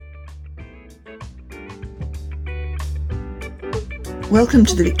Welcome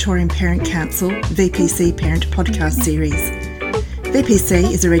to the Victorian Parent Council VPC Parent Podcast Series.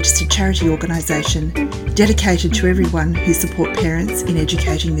 VPC is a registered charity organisation dedicated to everyone who support parents in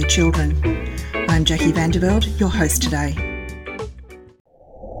educating their children. I'm Jackie Vandervelde, your host today.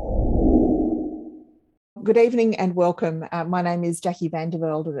 Good evening and welcome. My name is Jackie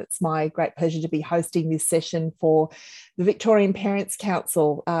Vandervelde and it's my great pleasure to be hosting this session for the Victorian Parents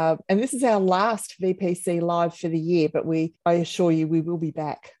Council. And this is our last VPC Live for the year, but I assure you we will be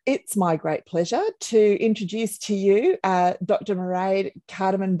back. It's my great pleasure to introduce to you Dr. Mairead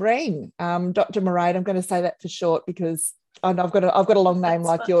Cardiman-Breen. Dr. Mairead, I'm going to say that for short because I've got a long name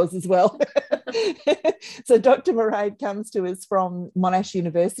like yours as well. So Dr. Mairead comes to us from Monash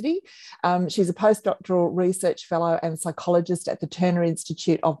University. She's a postdoctoral research fellow and psychologist at the Turner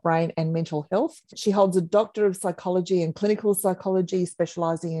Institute of Brain and Mental Health. She holds a Doctor of Psychology and Clinical Psychology,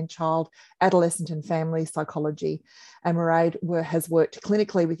 specialising in child, adolescent and family psychology. And Mairead has worked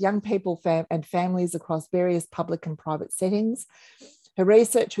clinically with young people and families across various public and private settings. Her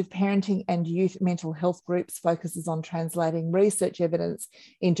research with parenting and youth mental health groups focuses on translating research evidence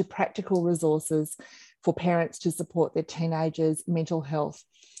into practical resources for parents to support their teenagers' mental health.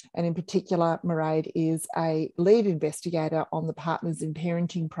 And in particular, Mairead is a lead investigator on the Partners in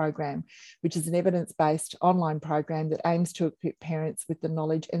Parenting program, which is an evidence-based online program that aims to equip parents with the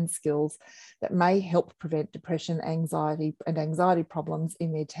knowledge and skills that may help prevent depression, anxiety problems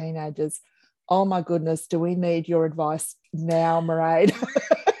in their teenagers. Oh my goodness, do we need your advice now, Mairead?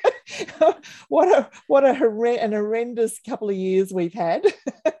 What an horrendous couple of years we've had.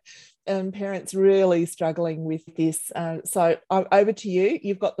 And parents really struggling with this. So over to you.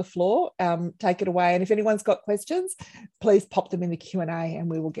 You've got the floor. Take it away. And if anyone's got questions, please pop them in the Q&A and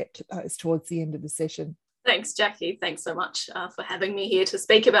we will get to those towards the end of the session. Thanks, Jackie. Thanks so much for having me here to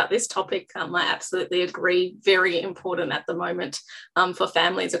speak about this topic. I absolutely agree, very important at the moment for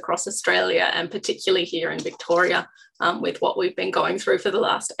families across Australia and particularly here in Victoria with what we've been going through for the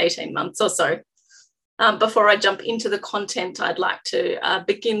last 18 months or so. Before I jump into the content, I'd like to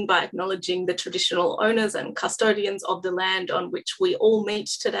begin by acknowledging the traditional owners and custodians of the land on which we all meet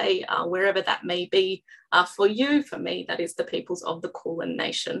today, wherever that may be. For you, for me, that is the peoples of the Kulin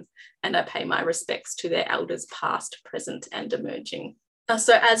Nation, and I pay my respects to their elders past, present and emerging.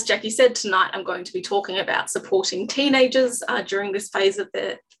 So as Jackie said, tonight I'm going to be talking about supporting teenagers during this phase of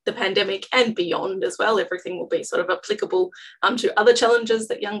the pandemic and beyond as well. Everything will be sort of applicable to other challenges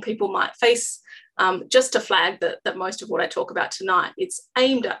that young people might face. Just to flag that most of what I talk about tonight, it's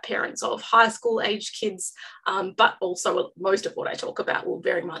aimed at parents of high school age kids, but also most of what I talk about will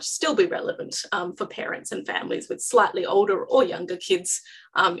very much still be relevant for parents and families with slightly older or younger kids.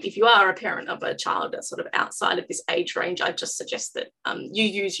 If you are a parent of a child that's sort of outside of this age range, I just suggest that you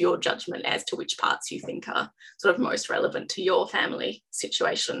use your judgment as to which parts you think are sort of most relevant to your family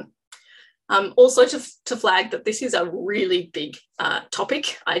situation. Also to flag that this is a really big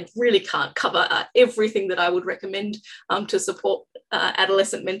topic. I really can't cover everything that I would recommend to support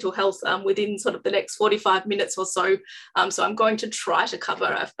adolescent mental health within sort of the next 45 minutes or so. So I'm going to try to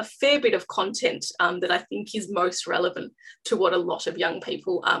cover a fair bit of content that I think is most relevant to what a lot of young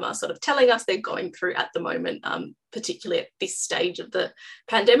people are sort of telling us they're going through at the moment, particularly at this stage of the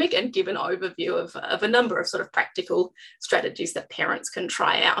pandemic, and give an overview of a number of sort of practical strategies that parents can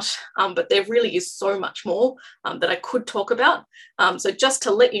try out. But there really is so much more that I could talk about. So just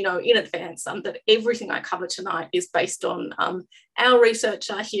to let you know in advance that everything I cover tonight is based on our research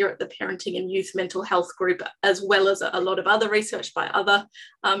here at the Parenting and Youth Mental Health Group, as well as a lot of other research by other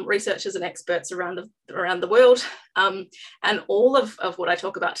researchers and experts around the world. And all of what I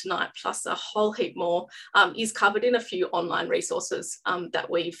talk about tonight, plus a whole heap more, is covered in a few online resources that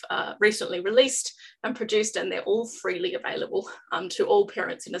we've recently released and produced, and they're all freely available to all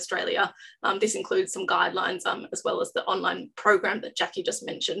parents in Australia. This includes some guidelines as well as the online program that Jackie just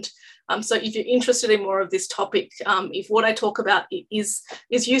mentioned. So if you're interested in more of this topic, if what I talk about is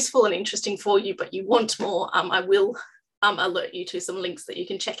useful and interesting for you, but you want more, I will alert you to some links that you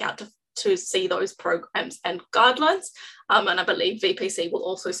can check out to see those programs and guidelines. And I believe VPC will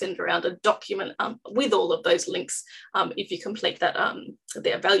also send around a document with all of those links. If you complete that,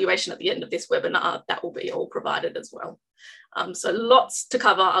 the evaluation at the end of this webinar, that will be all provided as well. So lots to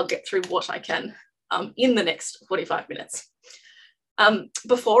cover. I'll get through what I can in the next 45 minutes.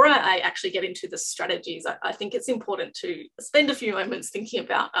 Before I actually get into the strategies, I think it's important to spend a few moments thinking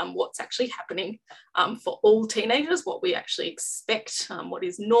about what's actually happening for all teenagers, what we actually expect, what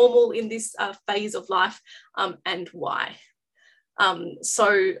is normal in this phase of life, and why.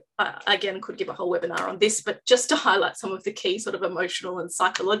 Again, could give a whole webinar on this, but just to highlight some of the key sort of emotional and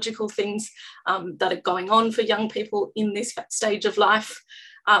psychological things that are going on for young people in this stage of life.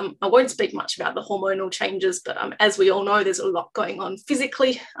 I won't speak much about the hormonal changes, but as we all know, there's a lot going on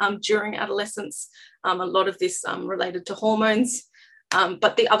physically during adolescence, a lot of this related to hormones.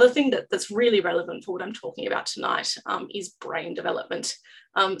 But the other thing that's really relevant for what I'm talking about tonight is brain development.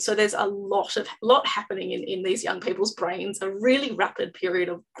 So there's a lot happening in these young people's brains, a really rapid period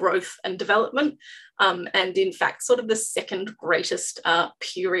of growth and development. And in fact, sort of the second greatest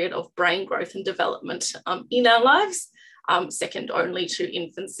period of brain growth and development in our lives, second only to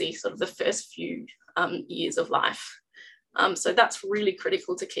infancy, sort of the first few years of life. So that's really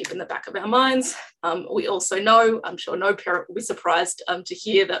critical to keep in the back of our minds. We also know, I'm sure no parent will be surprised to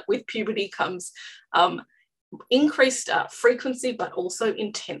hear that with puberty comes increased frequency, but also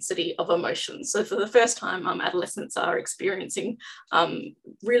intensity of emotions. So for the first time, adolescents are experiencing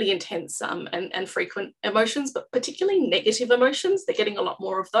really intense and frequent emotions, but particularly negative emotions. They're getting a lot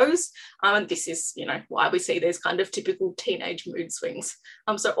more of those. And this is, why we see these kind of typical teenage mood swings.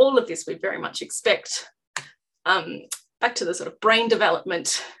 So all of this we very much expect. Back to the sort of brain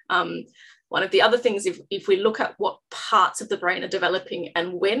development. One of the other things, if we look at what parts of the brain are developing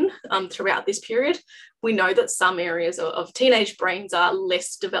and when throughout this period, we know that some areas of teenage brains are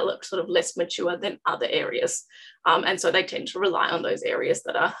less developed, sort of less mature than other areas. And so they tend to rely on those areas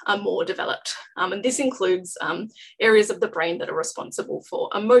that are more developed. And this includes areas of the brain that are responsible for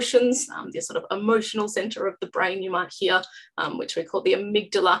emotions. The sort of emotional center of the brain, you might hear, which we call the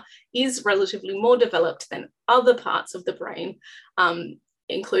amygdala, is relatively more developed than other parts of the brain,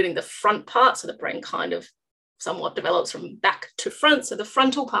 including the front part. So the brain kind of somewhat develops from back to front. So the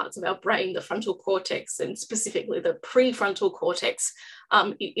frontal parts of our brain, the frontal cortex, and specifically the prefrontal cortex,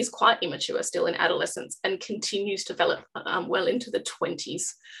 is quite immature still in adolescence and continues to develop well into the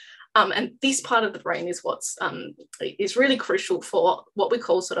 20s. And this part of the brain is what's is really crucial for what we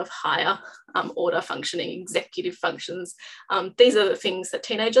call sort of higher order functioning, executive functions. These are the things that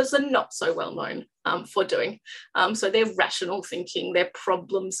teenagers are not so well known for doing. So they're rational thinking, they're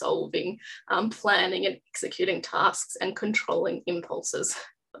problem solving, planning and executing tasks, and controlling impulses.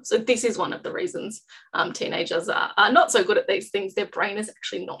 So this is one of the reasons teenagers are not so good at these things. Their brain is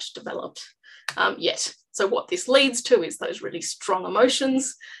actually not developed yet. So what this leads to is those really strong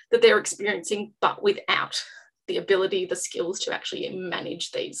emotions that they're experiencing, but without the ability, the skills to actually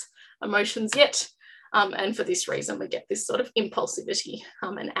manage these emotions yet. And for this reason, we get this sort of impulsivity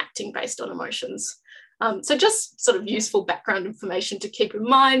and acting based on emotions. So just sort of useful background information to keep in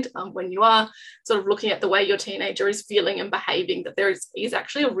mind when you are sort of looking at the way your teenager is feeling and behaving, that there is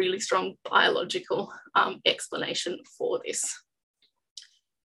actually a really strong biological explanation for this.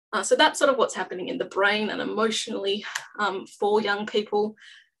 So that's sort of what's happening in the brain and emotionally for young people.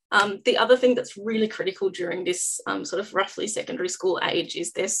 The other thing that's really critical during this sort of roughly secondary school age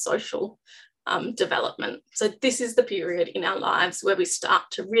is their social development. So this is the period in our lives where we start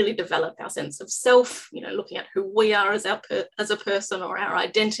to really develop our sense of self, looking at who we are as a person or our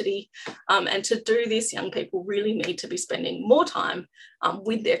identity. And to do this, young people really need to be spending more time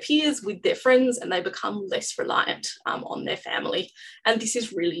with their peers, with their friends, and they become less reliant on their family. And this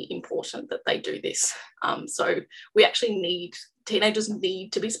is really important that they do this. So we actually teenagers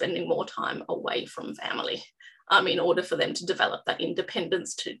need to be spending more time away from family in order for them to develop that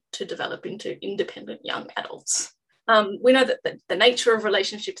independence to develop into independent young adults. We know that the nature of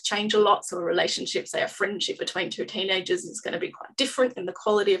relationships change a lot. So a relationship, say a friendship between two teenagers, is going to be quite different in the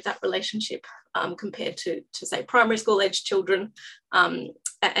quality of that relationship compared to say primary school age children.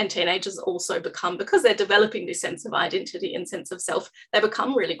 And teenagers also become, because they're developing this sense of identity and sense of self, they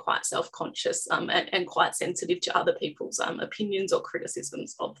become really quite self-conscious and quite sensitive to other people's opinions or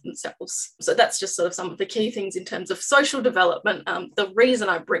criticisms of themselves. So that's just sort of some of the key things in terms of social development. The reason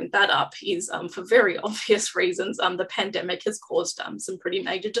I bring that up is for very obvious reasons. The pandemic has caused some pretty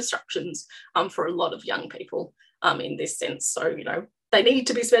major disruptions for a lot of young people in this sense. So, they need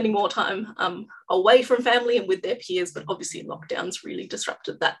to be spending more time away from family and with their peers, but obviously lockdowns really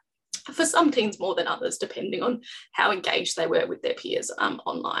disrupted that for some teens more than others, depending on how engaged they were with their peers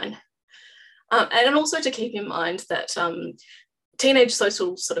online. And also to keep in mind that teenage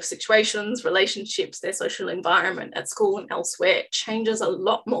social sort of situations, relationships, their social environment at school and elsewhere changes a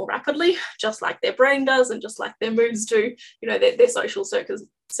lot more rapidly, just like their brain does and just like their moods do. Their social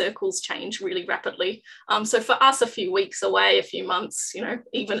circles change really rapidly. So for us, a few weeks away, a few months,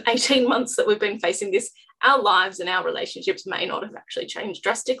 even 18 months that we've been facing this, our lives and our relationships may not have actually changed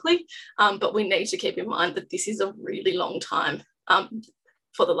drastically, but we need to keep in mind that this is a really long time.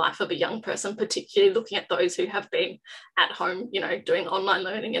 for the life of a young person, particularly looking at those who have been at home, doing online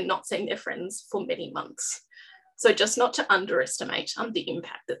learning and not seeing their friends for many months. So just not to underestimate the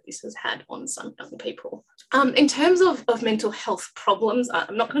impact that this has had on some young people. In terms of mental health problems,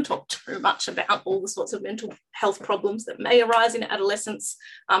 I'm not going to talk too much about all the sorts of mental health problems that may arise in adolescence,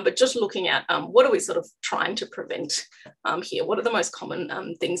 but just looking at what are we sort of trying to prevent here? What are the most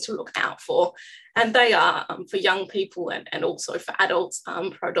common things to look out for? And they are, for young people and also for adults,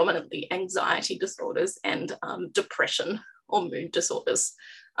 predominantly anxiety disorders and depression or mood disorders.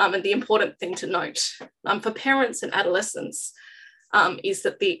 And the important thing to note for parents and adolescents is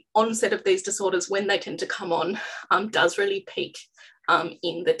that the onset of these disorders, when they tend to come on, does really peak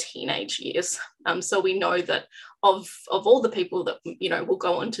in the teenage years. So we know that of all the people that will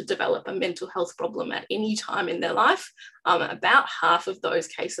go on to develop a mental health problem at any time in their life, about half of those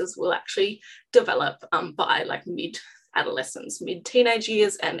cases will actually develop by like mid-adolescence, mid-teenage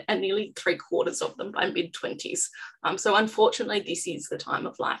years, and nearly 3/4 of them by mid-20s. So unfortunately, this is the time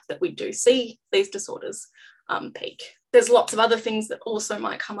of life that we do see these disorders peak. There's lots of other things that also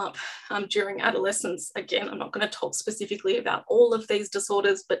might come up during adolescence. Again, I'm not going to talk specifically about all of these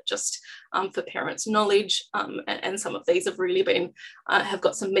disorders, but just for parents' knowledge, and some of these have really been, have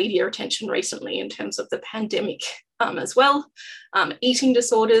got some media attention recently in terms of the pandemic as well. Eating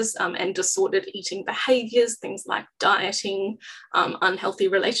disorders and disordered eating behaviours, things like dieting, unhealthy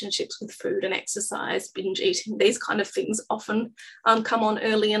relationships with food and exercise, binge eating, these kind of things often come on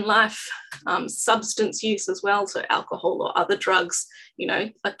early in life. Substance use as well, so alcohol or other drugs,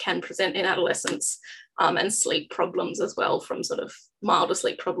 can present in adolescence, and sleep problems as well, from sort of milder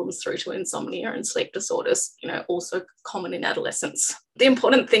sleep problems through to insomnia and sleep disorders, also common in adolescence. The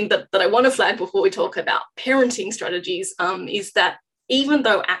important thing that I want to flag before we talk about parenting strategies is that even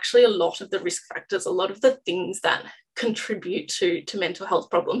though actually a lot of the risk factors, a lot of the things that contribute to mental health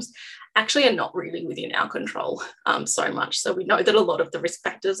problems actually are not really within our control so much. So we know that a lot of the risk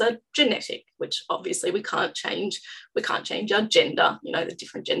factors are genetic, which obviously we can't change. We can't change our gender. The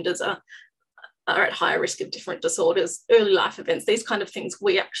different genders are at higher risk of different disorders, early life events, these kind of things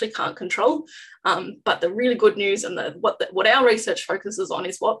we actually can't control. But the really good news and what our research focuses on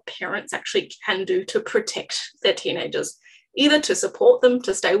is what parents actually can do to protect their teenagers, either to support them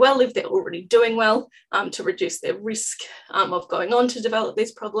to stay well if they're already doing well, to reduce their risk of going on to develop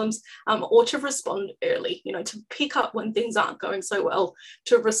these problems, or to respond early, to pick up when things aren't going so well,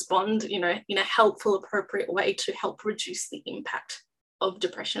 to respond, in a helpful, appropriate way to help reduce the impact of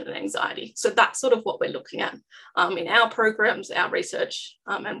depression and anxiety. So that's sort of what we're looking at in our programs, our research,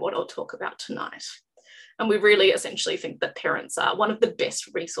 and what I'll talk about tonight. And we really essentially think that parents are one of the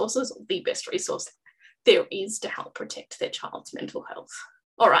best resources, or the best resource there is to help protect their child's mental health.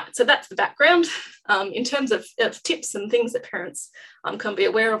 All right, so that's the background. In terms of tips and things that parents can be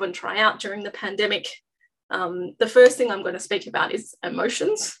aware of and try out during the pandemic, the first thing I'm going to speak about is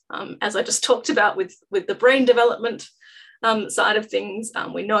emotions. As I just talked about with the brain development side of things,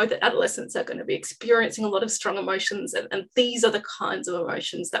 we know that adolescents are going to be experiencing a lot of strong emotions, and these are the kinds of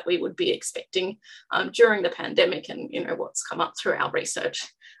emotions that we would be expecting during the pandemic, and what's come up through our research.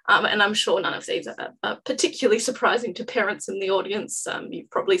 And I'm sure none of these are particularly surprising to parents in the audience.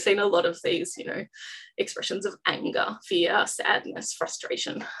 You've probably seen a lot of these, expressions of anger, fear, sadness,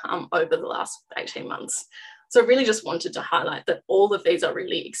 frustration over the last 18 months. So I really just wanted to highlight that all of these are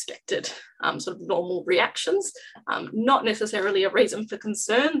really expected sort of normal reactions, not necessarily a reason for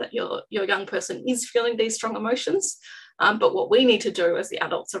concern that your young person is feeling these strong emotions. But what we need to do as the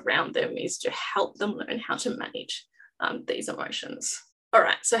adults around them is to help them learn how to manage these emotions. All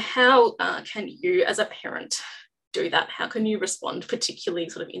right, so how can you as a parent do that? How can you respond, particularly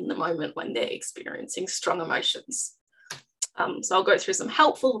sort of in the moment when they're experiencing strong emotions? So I'll go through some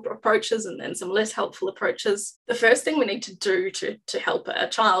helpful approaches and then some less helpful approaches. The first thing we need to do to help a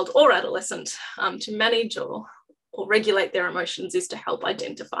child or adolescent to manage or regulate their emotions is to help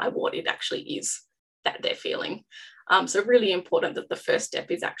identify what it actually is that they're feeling. So really important that the first step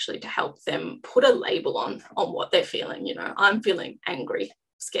is actually to help them put a label on what they're feeling. I'm feeling angry,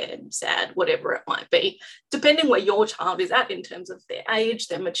 scared, sad, whatever it might be, depending where your child is at in terms of their age,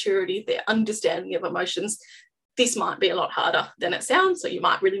 their maturity, their understanding of emotions. This might be a lot harder than it sounds, so you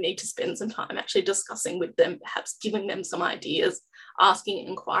might really need to spend some time actually discussing with them, perhaps giving them some ideas, asking,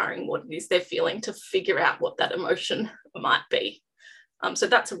 inquiring what it is they're feeling to figure out what that emotion might be. So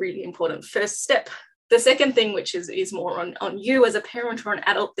that's a really important first step. The second thing, which is more on you as a parent or an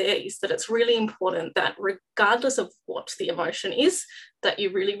adult there, is that it's really important that regardless of what the emotion is, that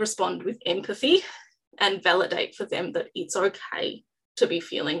you really respond with empathy and validate for them that it's okay to be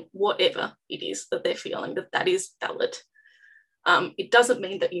feeling whatever it is that they're feeling, that is valid. It doesn't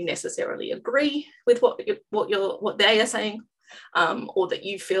mean that you necessarily agree with what they are saying, or that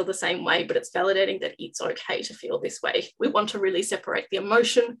you feel the same way, but it's validating that it's okay to feel this way. We want to really separate the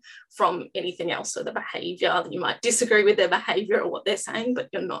emotion from anything else. So the behavior, that you might disagree with their behavior or what they're saying, but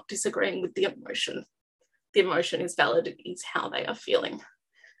you're not disagreeing with the emotion. The emotion is valid, it is how they are feeling.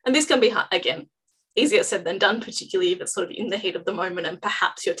 And this can be, again, easier said than done, particularly if it's sort of in the heat of the moment and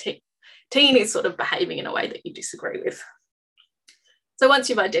perhaps your teen is sort of behaving in a way that you disagree with. So once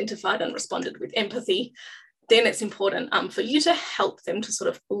you've identified and responded with empathy, then it's important for you to help them to sort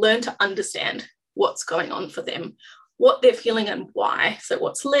of learn to understand what's going on for them, what they're feeling and why. So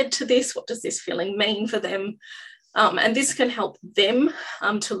what's led to this? What does this feeling mean for them? And this can help them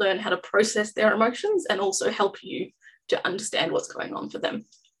to learn how to process their emotions and also help you to understand what's going on for them.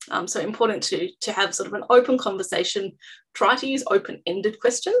 So important to have sort of an open conversation. Try to use open-ended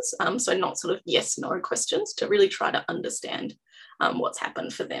questions, so not sort of yes/no questions, to really try to understand what's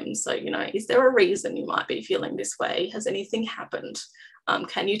happened for them. So, is there a reason you might be feeling this way? Has anything happened?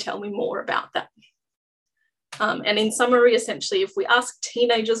 Can you tell me more about that? And in summary, essentially, if we ask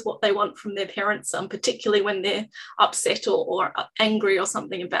teenagers what they want from their parents, particularly when they're upset or angry or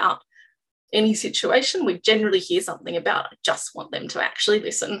something about any situation, we generally hear something about, I just want them to actually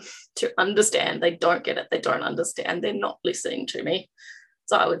listen, to understand. They don't get it, they don't understand, they're not listening to me.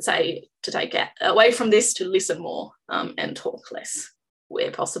 So I would say to take it away from this, to listen more and talk less where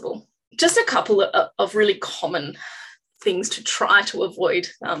possible. Just a couple of really common things to try to avoid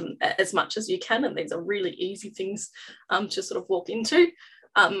as much as you can, and these are really easy things to sort of walk into.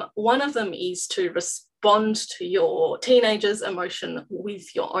 One of them is to respond to your teenager's emotion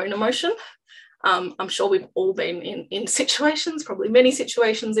with your own emotion. I'm sure we've all been in situations, probably many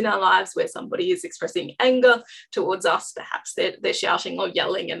situations in our lives, where somebody is expressing anger towards us. Perhaps they're shouting or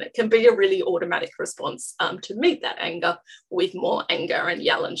yelling, and it can be a really automatic response to meet that anger with more anger and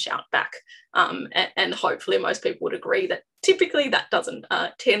yell and shout back. And hopefully most people would agree that typically that doesn't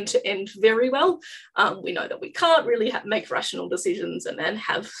tend to end very well. We know that we can't really make rational decisions and then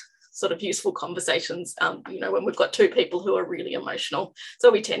have sort of useful conversations, when we've got two people who are really emotional.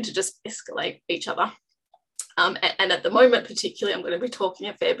 So we tend to just escalate each other. And at the moment, particularly, I'm going to be talking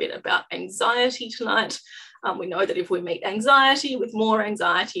a fair bit about anxiety tonight. We know that if we meet anxiety with more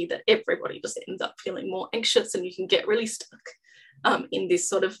anxiety, that everybody just ends up feeling more anxious, and you can get really stuck in this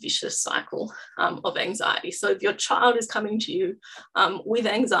sort of vicious cycle of anxiety. So if your child is coming to you with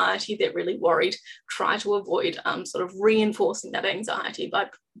anxiety, they're really worried, try to avoid sort of reinforcing that anxiety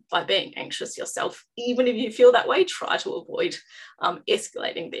by being anxious yourself. Even if you feel that way, try to avoid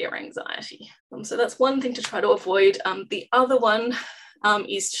escalating their anxiety. So that's one thing to try to avoid. The other one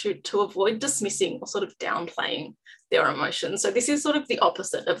is to avoid dismissing or sort of downplaying their emotions. So this is sort of the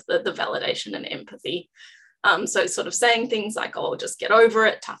opposite of the validation and empathy. So sort of saying things like, oh, just get over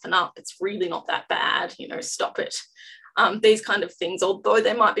it, toughen up, it's really not that bad, stop it. These kind of things, although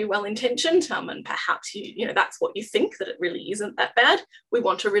they might be well-intentioned, and perhaps that's what you think, that it really isn't that bad, we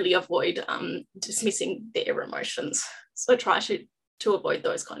want to really avoid dismissing their emotions. So try to avoid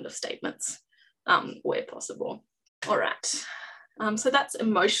those kind of statements where possible. All right, so that's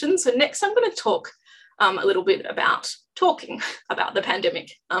emotion. So next I'm going to talk a little bit about talking about the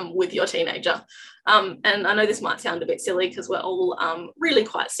pandemic with your teenager. And I know this might sound a bit silly because we're all really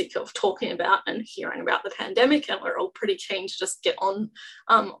quite sick of talking about and hearing about the pandemic, and we're all pretty keen to just get on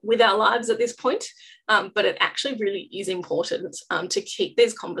with our lives at this point. But it actually really is important to keep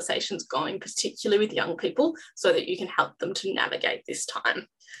these conversations going, particularly with young people, so that you can help them to navigate this time.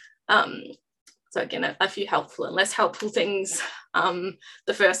 So again, a few helpful and less helpful things.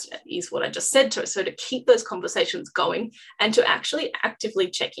 The first is what I just said, so to keep those conversations going and to actually actively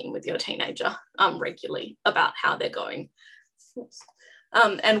check in with your teenager regularly about how they're going.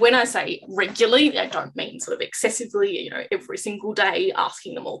 And when I say regularly, I don't mean sort of excessively, every single day,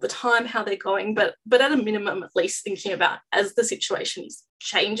 asking them all the time how they're going, but at a minimum, at least thinking about, as the situation is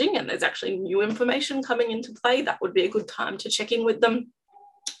changing and there's actually new information coming into play, that would be a good time to check in with them.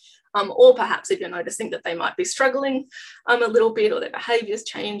 Or perhaps if you're noticing that they might be struggling a little bit, or their behaviour's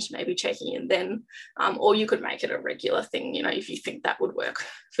changed, maybe checking in then, or you could make it a regular thing, if you think that would work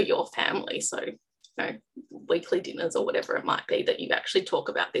for your family. So, weekly dinners or whatever it might be that you actually talk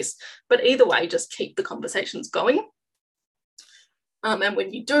about this. But either way, just keep the conversations going. And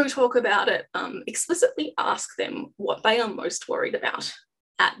when you do talk about it, explicitly ask them what they are most worried about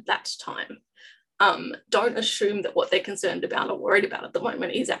at that time. Don't assume that what they're concerned about or worried about at the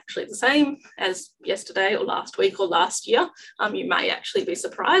moment is actually the same as yesterday or last week or last year. You may actually be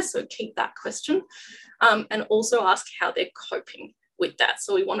surprised, so keep that question. And also ask how they're coping with that.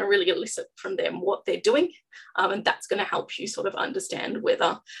 So we want to really elicit from them what they're doing, and that's going to help you sort of understand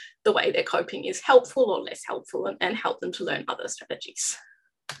whether the way they're coping is helpful or less helpful, and help them to learn other strategies.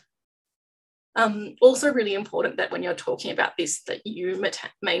 Also really important that when you're talking about this, that you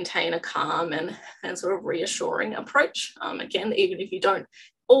maintain a calm and sort of reassuring approach. Again, even if you don't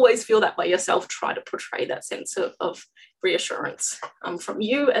always feel that way yourself, try to portray that sense of reassurance from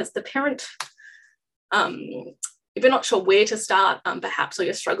you as the parent. If you're not sure where to start, perhaps, or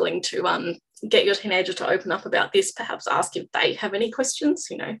you're struggling to get your teenager to open up about this, perhaps ask if they have any questions.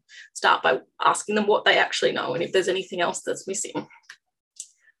 You know, start by asking them what they actually know and if there's anything else that's missing.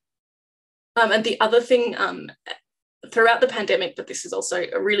 And the other thing throughout the pandemic, but this is also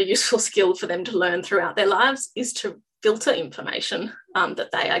a really useful skill for them to learn throughout their lives, is to filter information that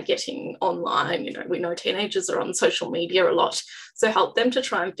they are getting online. You know, we know teenagers are on social media a lot, so help them to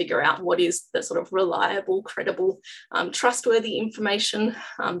try and figure out what is the sort of reliable, credible, trustworthy information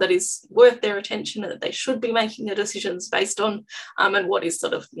that is worth their attention and that they should be making their decisions based on, and what is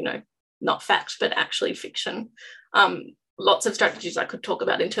sort of, you know, not fact but actually fiction. Lots of strategies I could talk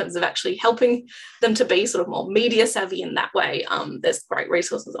about in terms of actually helping them to be sort of more media savvy in that way. There's great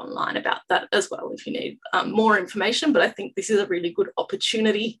resources online about that as well if you need more information, but I think this is a really good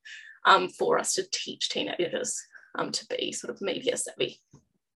opportunity for us to teach teenagers to be sort of media savvy.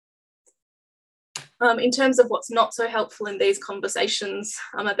 In terms of what's not so helpful in these conversations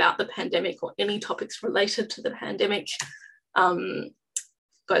about the pandemic or any topics related to the pandemic,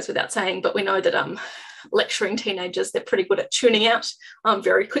 goes without saying, but we know that lecturing teenagers, they're pretty good at tuning out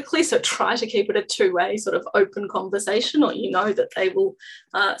very quickly, so try to keep it a two-way sort of open conversation, or you know that they will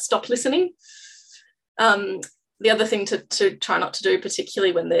stop listening. The other thing to try not to do,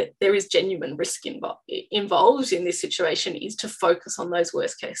 particularly when there is genuine risk involved in this situation, is to focus on those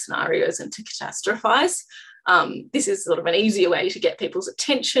worst case scenarios and to catastrophize. This is sort of an easier way to get people's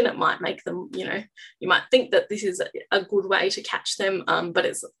attention. It might make them, you know, you might think that this is a good way to catch them, but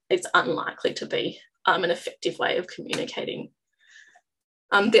it's unlikely to be an effective way of communicating.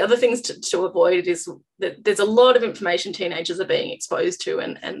 The other things to avoid is that there's a lot of information teenagers are being exposed to,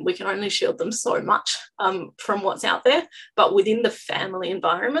 and we can only shield them so much from what's out there. But within the family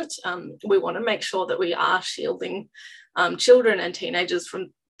environment, we want to make sure that we are shielding children and teenagers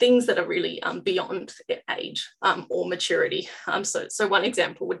from things that are really beyond their age or maturity. So one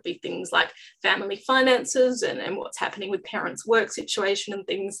example would be things like family finances and what's happening with parents' work situation and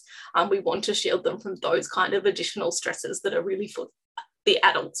things. We want to shield them from those kind of additional stresses that are really for the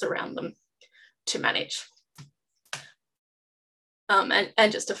adults around them to manage.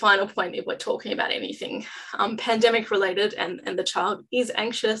 And just a final point, if we're talking about anything pandemic related and the child is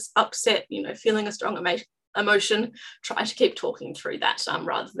anxious, upset, you know, feeling a strong emotion, try to keep talking through that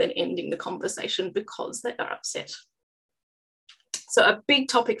rather than ending the conversation because they are upset. So a big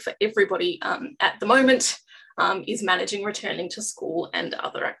topic for everybody at the moment is managing returning to school and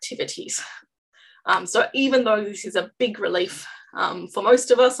other activities. So even though this is a big relief for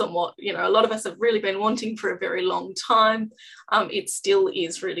most of us, and what, you know, a lot of us have really been wanting for a very long time, it still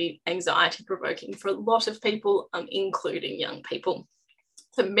is really anxiety provoking for a lot of people, including young people.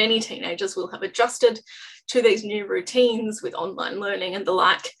 So many teenagers will have adjusted to these new routines with online learning and the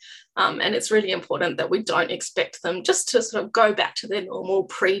like. And it's really important that we don't expect them just to sort of go back to their normal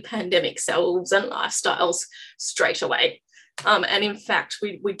pre-pandemic selves and lifestyles straight away. And in fact,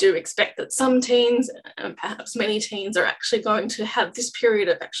 we do expect that some teens, and perhaps many teens, are actually going to have this period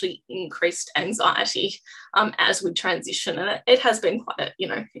of actually increased anxiety as we transition. And it has been quite a, you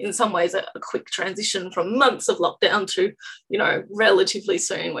know, in some ways a quick transition from months of lockdown to, you know, relatively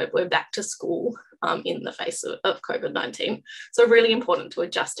soon we're back to school in the face of COVID-19. So really important to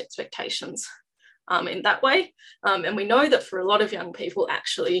adjust expectations in that way. And we know that for a lot of young people,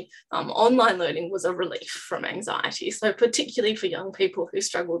 actually, online learning was a relief from anxiety. So particularly for young people who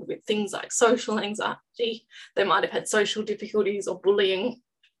struggled with things like social anxiety, they might have had social difficulties or bullying,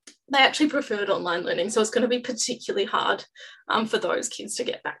 they actually preferred online learning. So it's going to be particularly hard for those kids to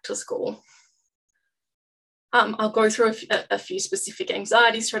get back to school. I'll go through a few specific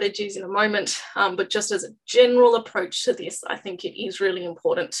anxiety strategies in a moment, but just as a general approach to this, I think it is really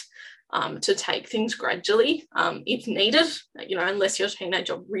important to take things gradually if needed. You know, unless your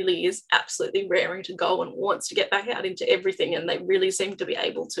teenager really is absolutely raring to go and wants to get back out into everything and they really seem to be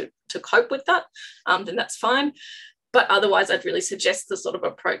able to cope with that, then that's fine. But otherwise, I'd really suggest the sort of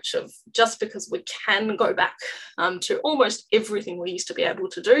approach of just because we can go back to almost everything we used to be able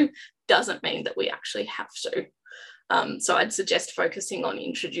to do doesn't mean that we actually have to. So I'd suggest focusing on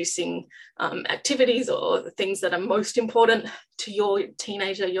introducing activities or the things that are most important to your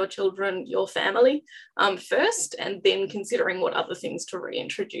teenager, your children, your family first, and then considering what other things to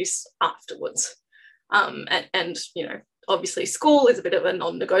reintroduce afterwards. And you know, obviously school is a bit of a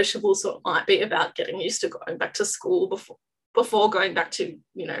non-negotiable, so it might be about getting used to going back to school before going back to,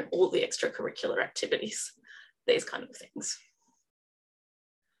 you know, all the extracurricular activities, these kind of things.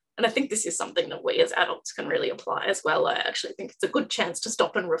 And I think this is something that we as adults can really apply as well. I actually think it's a good chance to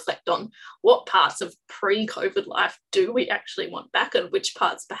stop and reflect on what parts of pre-COVID life do we actually want back, and which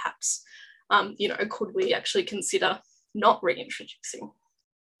parts perhaps, you know, could we actually consider not reintroducing.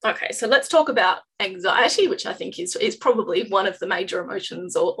 Okay, so let's talk about anxiety, which I think is probably one of the major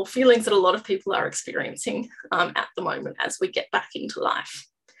emotions or feelings that a lot of people are experiencing at the moment as we get back into life.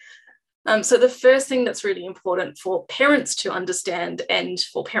 So the first thing that's really important for parents to understand, and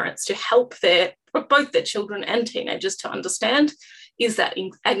for parents to help both their children and teenagers to understand, is that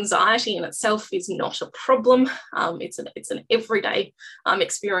anxiety in itself is not a problem. It's an everyday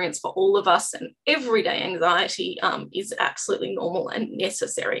experience for all of us, and everyday anxiety is absolutely normal and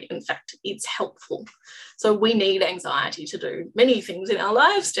necessary. In fact, it's helpful. So we need anxiety to do many things in our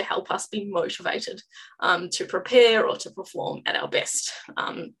lives to help us be motivated to prepare or to perform at our best,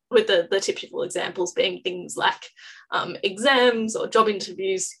 with the typical examples being things like exams or job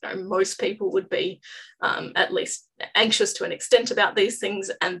interviews. You know, most people would be at least anxious to an extent about these things,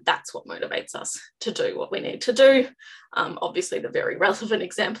 and that's what motivates us to do what we need to do. Obviously, the very relevant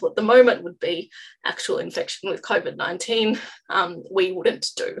example at the moment would be actual infection with COVID-19. We wouldn't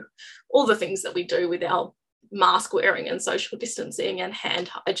do all the things that we do with our mask wearing and social distancing and hand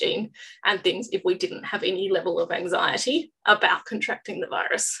hygiene and things if we didn't have any level of anxiety about contracting the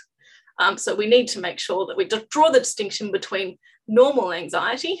virus. So we need to make sure that we draw the distinction between normal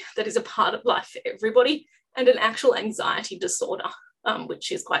anxiety that is a part of life for everybody and an actual anxiety disorder,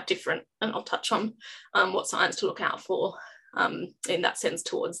 which is quite different. And I'll touch on what signs to look out for in that sense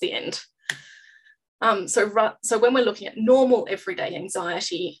towards the end. So when we're looking at normal everyday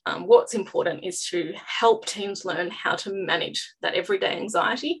anxiety, what's important is to help teens learn how to manage that everyday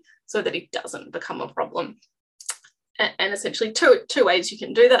anxiety so that it doesn't become a problem. And essentially two ways you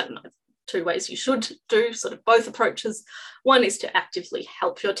can do that, and two ways you should do sort of both approaches. One is to actively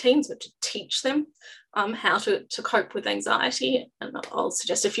help your teens, or to teach them how to cope with anxiety. And I'll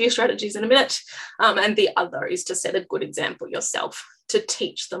suggest a few strategies in a minute. And the other is to set a good example yourself, to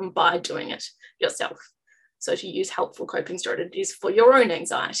teach them by doing it yourself. So to use helpful coping strategies for your own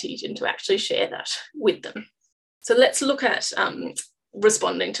anxiety and to actually share that with them. So let's look at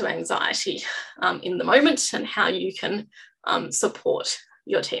responding to anxiety in the moment, and how you can support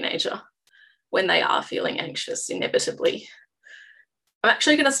your teenager when they are feeling anxious inevitably. I'm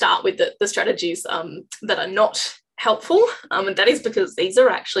actually going to start with the strategies that are not helpful, and that is because these are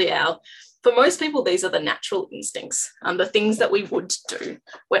actually for most people, these are the natural instincts, the things that we would do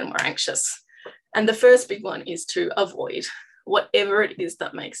when we're anxious. And the first big one is to avoid whatever it is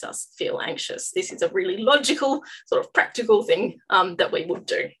that makes us feel anxious. This is a really logical, sort of practical thing that we would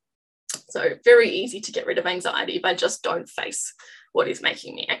do. So very easy to get rid of anxiety if I just don't face what is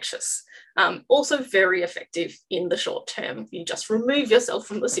making me anxious. Also very effective in the short term. You just remove yourself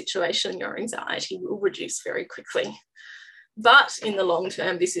from the situation, your anxiety will reduce very quickly. But in the long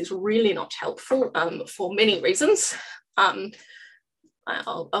term, this is really not helpful for many reasons.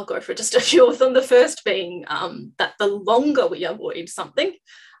 I'll go for just a few of them. The first being that the longer we avoid something,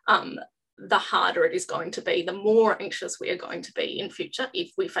 the harder it is going to be, the more anxious we are going to be in future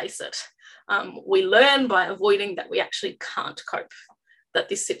if we face it. We learn by avoiding that we actually can't cope, that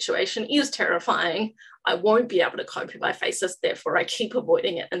this situation is terrifying. I won't be able to cope if I face this, therefore I keep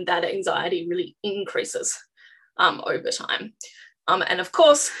avoiding it, and that anxiety really increases over time. And of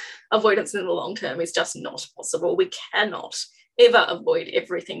course, avoidance in the long term is just not possible. We cannot ever avoid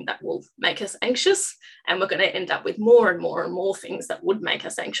everything that will make us anxious, and we're going to end up with more and more and more things that would make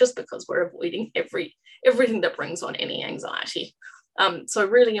us anxious because we're avoiding everything that brings on any anxiety. So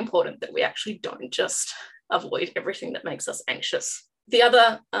really important that we actually don't just avoid everything that makes us anxious. The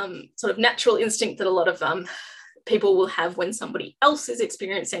other sort of natural instinct that a lot of people will have when somebody else is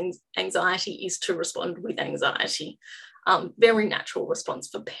experiencing anxiety is to respond with anxiety. Very natural response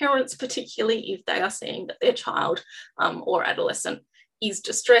for parents, particularly if they are seeing that their child or adolescent is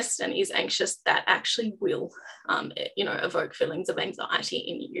distressed and is anxious, that actually will, evoke feelings of anxiety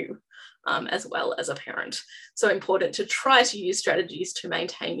in you as well as a parent. So important to try to use strategies to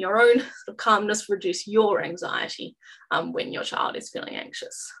maintain your own sort of calmness, reduce your anxiety when your child is feeling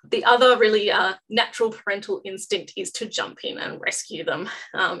anxious. The other really natural parental instinct is to jump in and rescue them.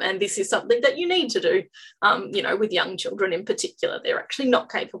 And this is something that you need to do, with young children in particular. They're actually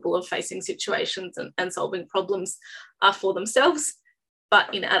not capable of facing situations and solving problems for themselves.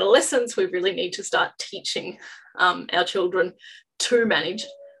 But in adolescence, we really need to start teaching our children to manage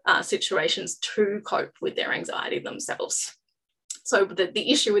situations, to cope with their anxiety themselves. So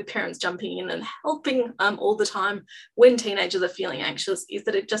the issue with parents jumping in and helping all the time when teenagers are feeling anxious is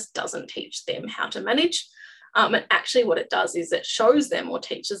that it just doesn't teach them how to manage. And actually what it does is it shows them or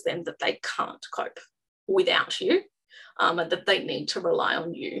teaches them that they can't cope without you, and that they need to rely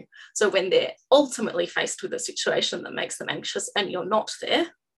on you. So when they're ultimately faced with a situation that makes them anxious and you're not there,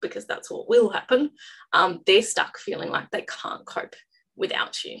 because that's what will happen, they're stuck feeling like they can't cope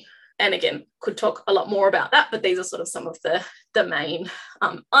without you. And again, could talk a lot more about that, but these are sort of some of the main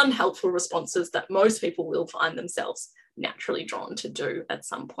unhelpful responses that most people will find themselves naturally drawn to do at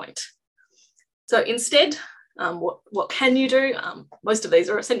some point. So instead, what can you do? Most of these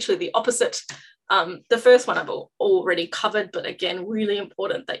are essentially the opposite. The first one I've already covered, but again, really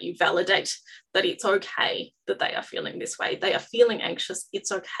important that you validate that it's okay that they are feeling this way. They are feeling anxious.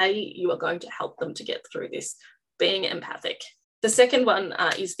 It's okay. You are going to help them to get through this, being empathic. The second one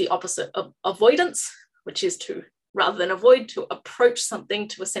is the opposite of avoidance, which is to, rather than avoid, to approach something,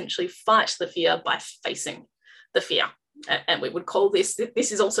 to essentially fight the fear by facing the fear. And we would call this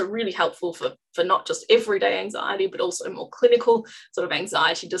is also really helpful for not just everyday anxiety, but also more clinical sort of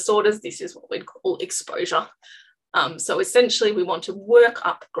anxiety disorders. This is what we'd call exposure. So essentially, we want to work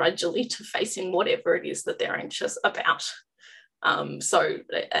up gradually to facing whatever it is that they're anxious about. So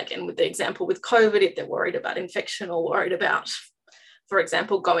again, with the example with COVID, if they're worried about infection or worried about, for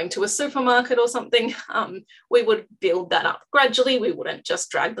example, going to a supermarket or something, we would build that up gradually. We wouldn't just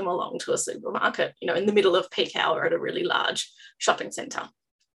drag them along to a supermarket, in the middle of peak hour at a really large shopping centre.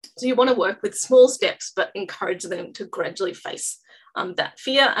 So you want to work with small steps, but encourage them to gradually face that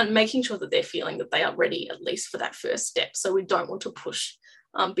fear, and making sure that they're feeling that they are ready at least for that first step. So we don't want to push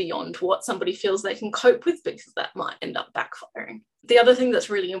beyond what somebody feels they can cope with, because that might end up backfiring. The other thing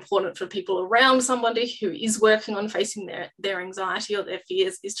that's really important for people around somebody who is working on facing their anxiety or their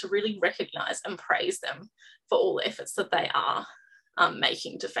fears is to really recognise and praise them for all the efforts that they are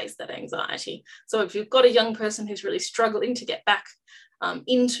making to face that anxiety. So if you've got a young person who's really struggling to get back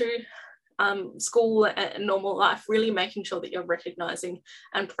into school and normal life, really making sure that you're recognising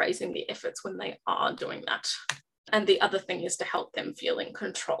and praising the efforts when they are doing that. And the other thing is to help them feel in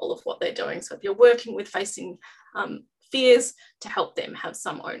control of what they're doing. So if you're working with facing fears, to help them have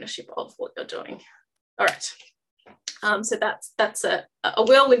some ownership of what you're doing. All right. So that's a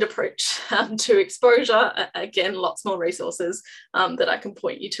whirlwind approach to exposure. Again, lots more resources that I can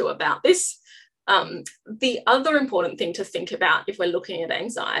point you to about this. The other important thing to think about if we're looking at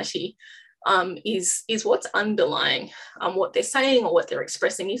anxiety is what's underlying what they're saying or what they're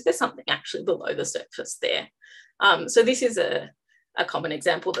expressing. Is there something actually below the surface there? So this is a common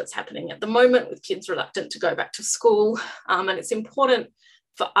example that's happening at the moment with kids reluctant to go back to school. And it's important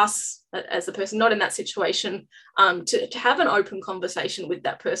for us as a person not in that situation to have an open conversation with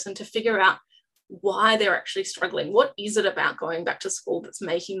that person to figure out why they're actually struggling. What is it about going back to school that's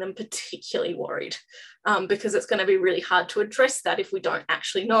making them particularly worried? Because it's going to be really hard to address that if we don't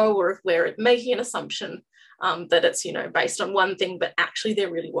actually know, or if we're making an assumption that it's, based on one thing, but actually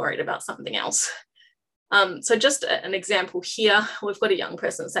they're really worried about something else. So just an example here, we've got a young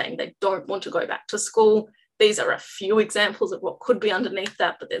person saying they don't want to go back to school. These are a few examples of what could be underneath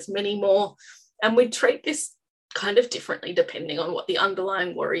that, but there's many more. And we treat this kind of differently depending on what the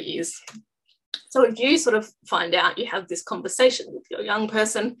underlying worry is. So if you sort of find out, you have this conversation with your young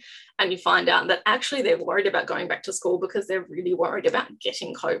person and you find out that actually they're worried about going back to school because they're really worried about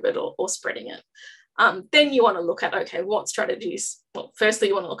getting COVID or spreading it, then you want to look at, okay, what strategies? Well, firstly,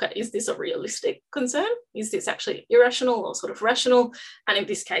 you want to look at, is this a realistic concern? Is this actually irrational or sort of rational? And in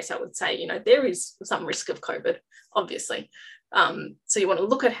this case, I would say, there is some risk of COVID, obviously. So you want to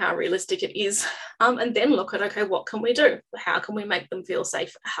look at how realistic it is, and then look at, okay, what can we do? How can we make them feel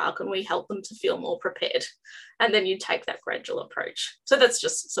safe? How can we help them to feel more prepared? And then you take that gradual approach. So that's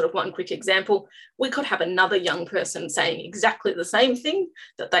just sort of one quick example. We could have another young person saying exactly the same thing,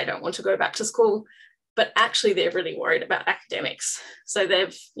 that they don't want to go back to school, but actually they're really worried about academics. So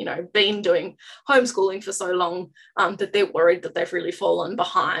they've, been doing homeschooling for so long that they're worried that they've really fallen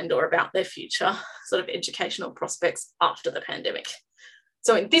behind or about their future sort of educational prospects after the pandemic.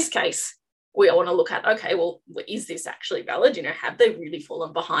 So in this case, we want to look at, okay, well, is this actually valid? You know, have they really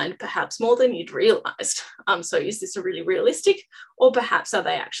fallen behind perhaps more than you'd realized? So is this a really realistic, or perhaps are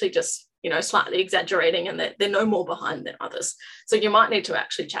they actually just, you know, slightly exaggerating and they're no more behind than others? So you might need to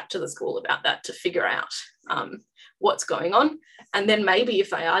actually chat to the school about that to figure out what's going on. And then maybe if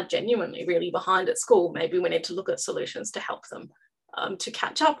they are genuinely really behind at school, maybe we need to look at solutions to help them to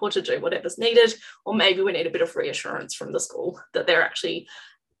catch up or to do whatever's needed. Or maybe we need a bit of reassurance from the school that they're actually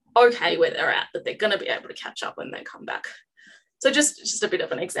okay where they're at, that they're going to be able to catch up when they come back. So just a bit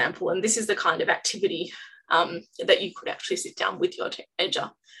of an example, and this is the kind of activity that you could actually sit down with your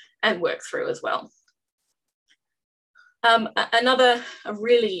teenager and work through as well. Another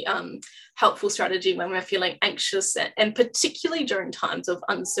really helpful strategy when we're feeling anxious, and particularly during times of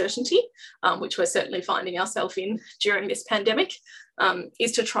uncertainty, which we're certainly finding ourselves in during this pandemic,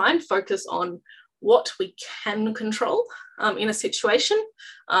 is to try and focus on what we can control in a situation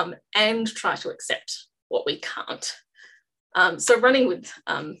and try to accept what we can't. So running with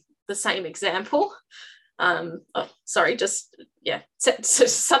the same example, so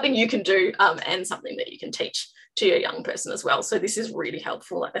something you can do and something that you can teach to your young person as well. So this is really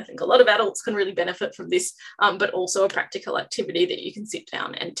helpful. I think a lot of adults can really benefit from this, but also a practical activity that you can sit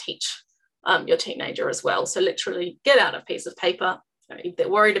down and teach your teenager as well. So literally get out a piece of paper, if they're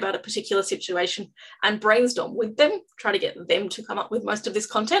worried about a particular situation, and brainstorm with them, try to get them to come up with most of this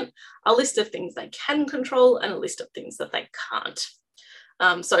content, a list of things they can control and a list of things that they can't.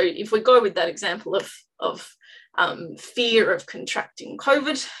 So if we go with that example of fear of contracting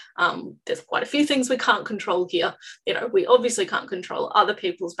COVID, there's quite a few things we can't control here. You know, we obviously can't control other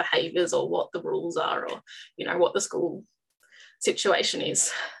people's behaviours or what the rules are, or, you know, what the school situation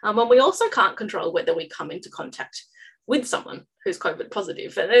is. And we also can't control whether we come into contact with someone who's COVID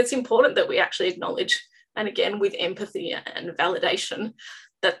positive. And it's important that we actually acknowledge, and again with empathy and validation,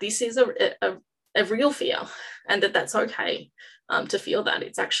 that this is a real fear, and that's okay to feel that.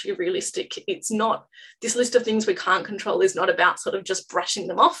 It's actually realistic. It's not, this list of things we can't control is not about sort of just brushing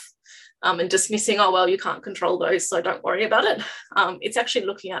them off and dismissing, oh, well, you can't control those, so don't worry about it. It's actually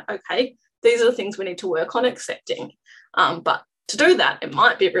looking at, okay, these are the things we need to work on accepting. But to do that, it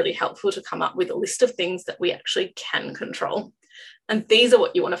might be really helpful to come up with a list of things that we actually can control. And these are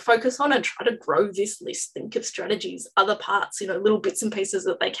what you want to focus on and try to grow this list. Think of strategies, other parts, you know, little bits and pieces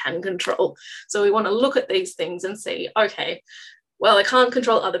that they can control. So we want to look at these things and see, okay, well, I can't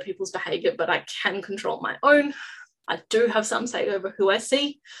control other people's behavior, but I can control my own. I do have some say over who I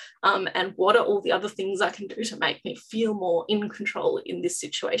see. And what are all the other things I can do to make me feel more in control in this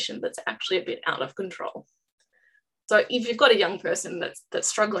situation that's actually a bit out of control? So if you've got a young person that's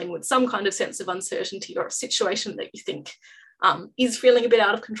struggling with some kind of sense of uncertainty, or a situation that you think is feeling a bit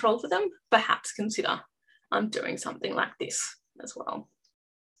out of control for them, perhaps consider doing something like this as well.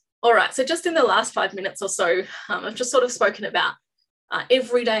 All right, so just in the last 5 minutes or so, I've just sort of spoken about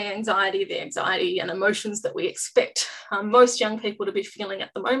everyday anxiety, the anxiety and emotions that we expect most young people to be feeling at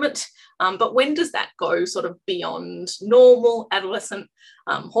the moment. But when does that go sort of beyond normal adolescent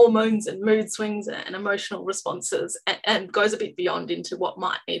hormones and mood swings and emotional responses, and goes a bit beyond into what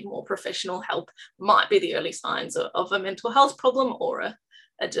might need more professional help, might be the early signs of a mental health problem or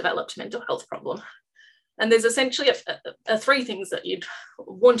a developed mental health problem? And there's essentially three things that you'd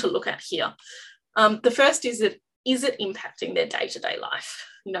want to look at here. The first is that, is it impacting their day-to-day life?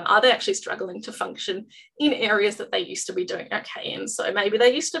 You know, are they actually struggling to function in areas that they used to be doing okay in? So maybe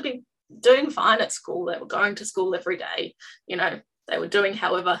they used to be doing fine at school. They were going to school every day. You know, they were doing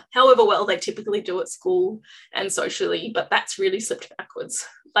however well they typically do at school and socially, but that's really slipped backwards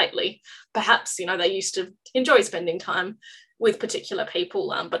lately. Perhaps, you know, they used to enjoy spending time with particular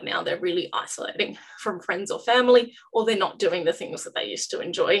people, but now they're really isolating from friends or family, or they're not doing the things that they used to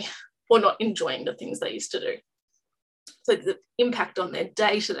enjoy, or not enjoying the things they used to do. So the impact on their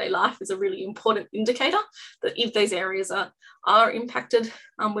day-to-day life is a really important indicator that if these areas are impacted,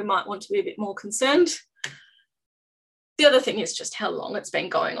 we might want to be a bit more concerned. The other thing is just how long it's been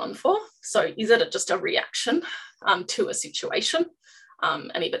going on for. So is it just a reaction to a situation?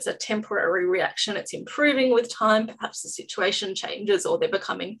 And if it's a temporary reaction, it's improving with time, perhaps the situation changes or they're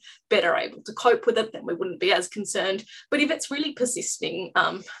becoming better able to cope with it, then we wouldn't be as concerned. But if it's really persisting,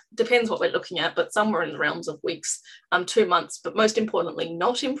 depends what we're looking at, but somewhere in the realms of weeks, 2 months, but most importantly,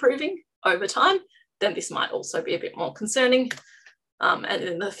 not improving over time, then this might also be a bit more concerning. And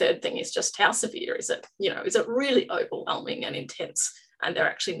then the third thing is just how severe is it? You know, is it really overwhelming and intense and they're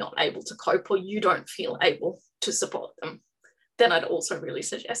actually not able to cope, or you don't feel able to support them? Then I'd also really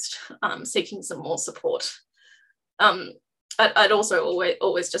suggest seeking some more support. I'd also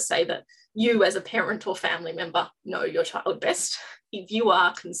always just say that you as a parent or family member know your child best. If you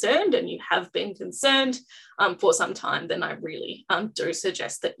are concerned, and you have been concerned for some time, then I really do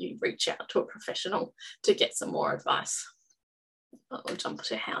suggest that you reach out to a professional to get some more advice. I'll jump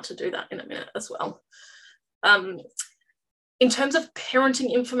to how to do that in a minute as well. In terms of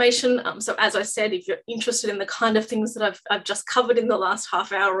parenting information, so as I said, if you're interested in the kind of things that I've just covered in the last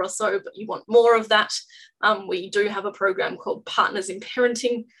half hour or so, but you want more of that, we do have a program called Partners in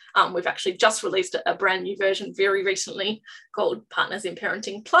Parenting. We've actually just released a brand new version very recently called Partners in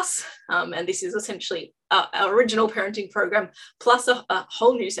Parenting Plus, and this is essentially our original parenting program plus a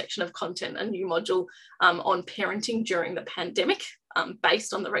whole new section of content, a new module on parenting during the pandemic.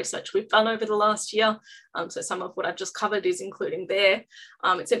 Based on the research we've done over the last year. So some of what I've just covered is including there.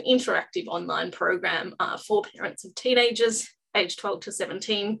 It's an interactive online program for parents of teenagers aged 12 to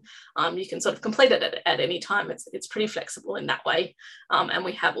 17. You can sort of complete it at any time. It's pretty flexible in that way. And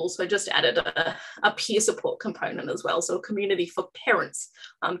we have also just added a peer support component as well. So a community for parents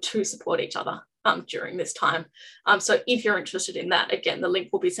to support each other during this time. So if you're interested in that, again, the link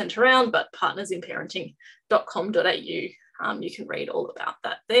will be sent around, but partnersinparenting.com.au. You can read all about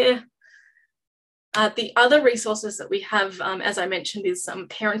that there. The other resources that we have, as I mentioned, is some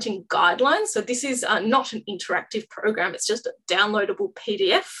parenting guidelines. So this is not an interactive program, it's just a downloadable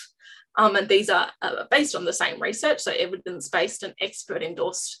PDF. And these are based on the same research, so evidence-based and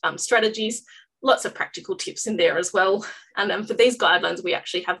expert-endorsed strategies. Lots of practical tips in there as well. And for these guidelines, we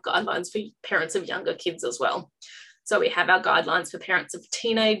actually have guidelines for parents of younger kids as well. So we have our guidelines for parents of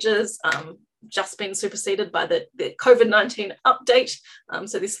teenagers, just been superseded by the COVID-19 update.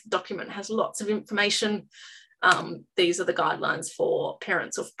 So this document has lots of information. These are the guidelines for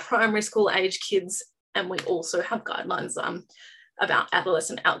parents of primary school age kids. And we also have guidelines about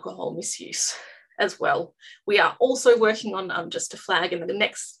adolescent alcohol misuse as well. We are also working on, just to flag, in the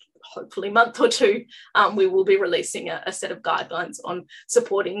next hopefully month or two, we will be releasing a set of guidelines on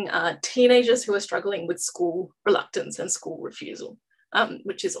supporting teenagers who are struggling with school reluctance and school refusal.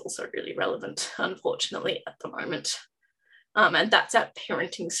 Which is also really relevant, unfortunately, at the moment. And that's at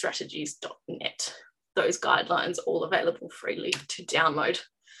parentingstrategies.net. Those guidelines all available freely to download.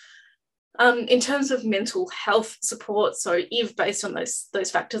 In terms of mental health support, so if based on those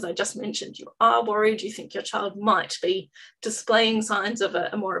factors I just mentioned, you are worried, you think your child might be displaying signs of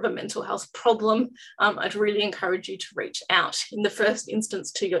a more of a mental health problem, I'd really encourage you to reach out in the first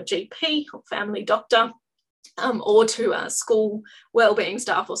instance to your GP or family doctor, or to a school wellbeing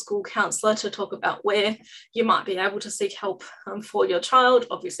staff or school counsellor to talk about where you might be able to seek help for your child.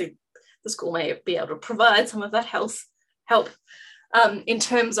 Obviously, the school may be able to provide some of that help. In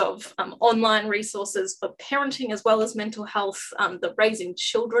terms of online resources for parenting as well as mental health, the Raising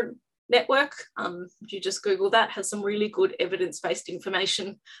Children Network, if you just Google that, has some really good evidence-based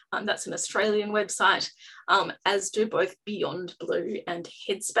information. That's an Australian website, as do both Beyond Blue and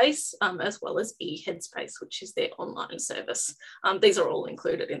Headspace, as well as eHeadspace, which is their online service. These are all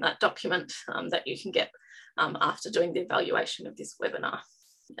included in that document that you can get after doing the evaluation of this webinar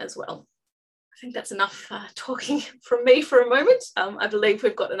as well. I think that's enough talking from me for a moment. I believe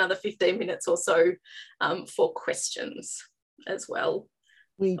we've got another 15 minutes or so for questions as well.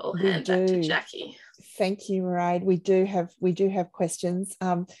 I'll hand back to Jackie. Thank you, Mairead. We do have questions.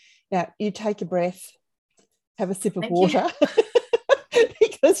 Now you take a breath, have a sip of water,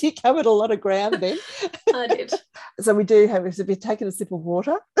 because you covered a lot of ground then. I did. So we do have. So you've taken a sip of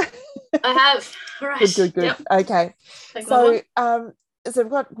water. I have. All right. Good. Yep. Okay. Take so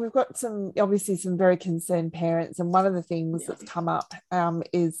we've got some very concerned parents, and one of the things that's come up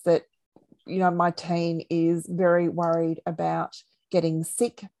is that my teen is very worried about getting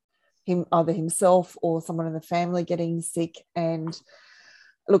sick, either himself or someone in the family getting sick. And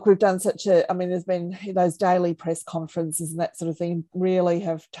look, we've done there's been those daily press conferences and that sort of thing really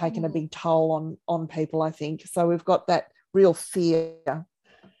have taken a big toll on people, I think. So we've got that real fear.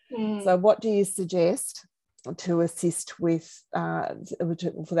 So what do you suggest to assist with,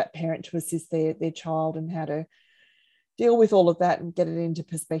 for that parent to assist their child, and how to deal with all of that and get it into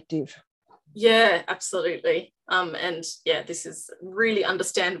perspective? Yeah, absolutely. And yeah, this is really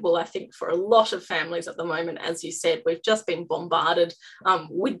understandable, I think, for a lot of families at the moment. As you said, we've just been bombarded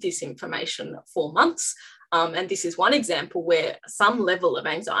with this information for months. And this is one example where some level of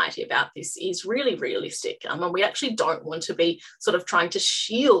anxiety about this is really realistic. And we actually don't want to be sort of trying to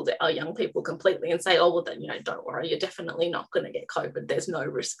shield our young people completely and say, oh, well, then, don't worry, you're definitely not going to get COVID. There's no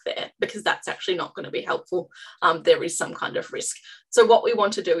risk there, because that's actually not going to be helpful. There is some kind of risk. So what we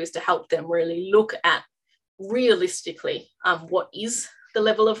want to do is to help them really look at realistically what is the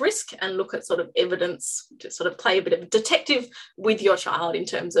level of risk and look at sort of evidence to sort of play a bit of detective with your child in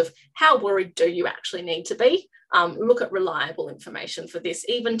terms of how worried do you actually need to be. Look at reliable information for this,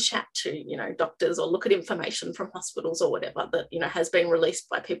 even chat to, you know, doctors, or look at information from hospitals or whatever that, you know, has been released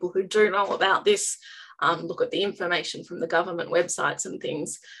by people who do know about this. Look at the information from the government websites and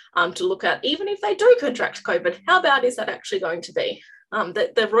things to look at, even if they do contract COVID, how bad is that actually going to be?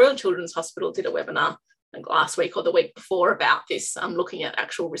 The Royal Children's Hospital did a webinar last week or the week before about this, looking at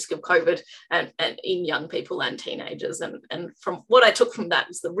actual risk of COVID and in young people and teenagers. And from what I took from that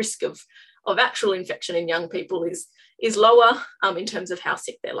is the risk of actual infection in young people is lower in terms of how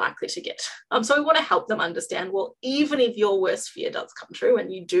sick they're likely to get. So we want to help them understand, well, even if your worst fear does come true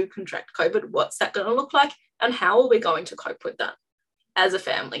and you do contract COVID, what's that going to look like? And how are we going to cope with that as a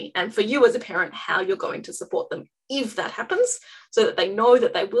family? And for you as a parent, how you're going to support them if that happens, so that they know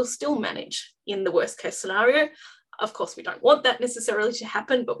that they will still manage in the worst case scenario. Of course, we don't want that necessarily to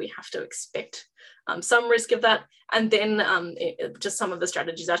happen, but we have to expect some risk of that. And then just some of the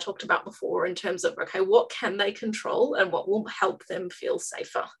strategies I talked about before in terms of, okay, what can they control and what will help them feel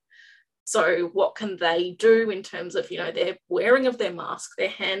safer? So what can they do in terms of, you know, their wearing of their mask, their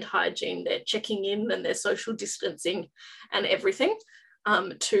hand hygiene, their checking in and their social distancing and everything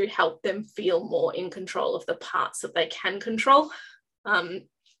to help them feel more in control of the parts that they can control.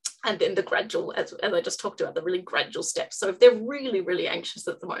 And then the gradual, as I just talked about, the really gradual steps. So if they're really, really anxious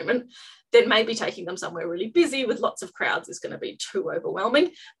at the moment, then maybe taking them somewhere really busy with lots of crowds is going to be too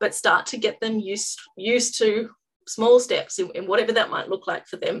overwhelming, but start to get them used to small steps in whatever that might look like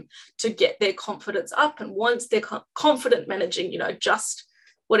for them to get their confidence up. And once they're confident managing, you know, just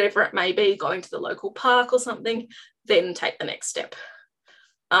whatever it may be, going to the local park or something, then take the next step.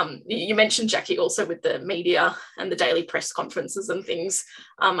 You mentioned, Jackie, also with the media and the daily press conferences and things,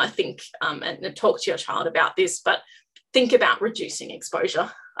 I think, and talk to your child about this, but think about reducing exposure.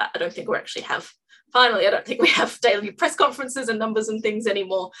 I don't think we have daily press conferences and numbers and things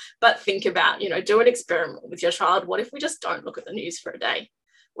anymore, but think about, you know, do an experiment with your child. What if we just don't look at the news for a day?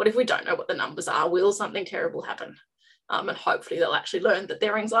 What if we don't know what the numbers are? Will something terrible happen? And hopefully they'll actually learn that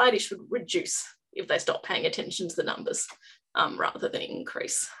their anxiety should reduce if they stop paying attention to the numbers. Rather than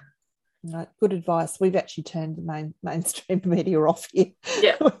increase. Right, good advice. We've actually turned the mainstream media off here.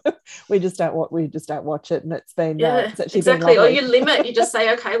 Yeah, we just don't watch it, and it's been it's actually exactly. been or you limit. You just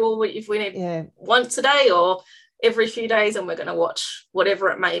say, okay, well, if we need once a day or every few days, and we're going to watch whatever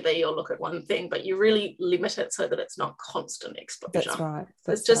it may be or look at one thing, but you really limit it so that it's not constant exposure. That's right.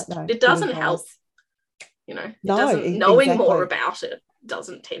 It's just it doesn't help. You know, knowing more about it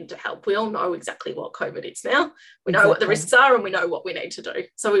doesn't tend to help. We all know exactly what COVID is now. We know what the risks are and we know what we need to do.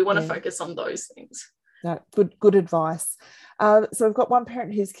 So we want to focus on those things. No, good advice. So we've got one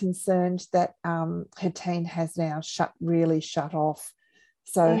parent who's concerned that her teen has now shut off.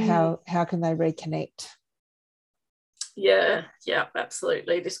 So how can they reconnect? Yeah,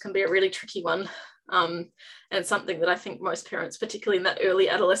 absolutely. This can be a really tricky one. And something that I think most parents, particularly in that early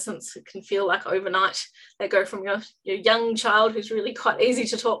adolescence, can feel like overnight. They go from your young child who's really quite easy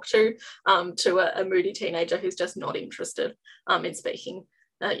to talk to a moody teenager who's just not interested in speaking,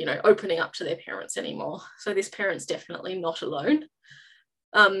 opening up to their parents anymore. So this parent's definitely not alone.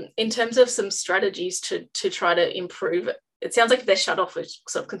 In terms of some strategies to try to improve it, it sounds like if they're shut off, we're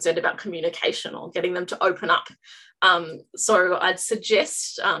sort of concerned about communication or getting them to open up. So I'd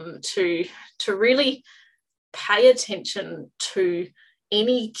suggest to really pay attention to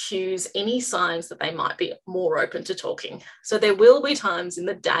any cues, any signs that they might be more open to talking. So there will be times in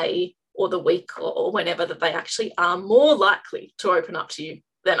the day or the week or whenever that they actually are more likely to open up to you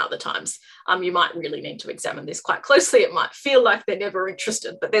than other times. You might really need to examine this quite closely. It might feel like they're never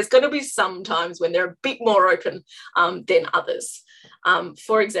interested, but there's going to be some times when they're a bit more open than others.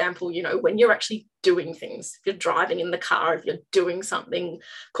 For example, when you're actually doing things, if you're driving in the car, if you're doing something,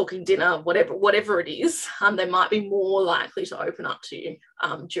 cooking dinner, whatever it is, they might be more likely to open up to you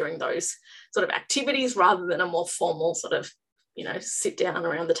during those sort of activities rather than a more formal sort of sit down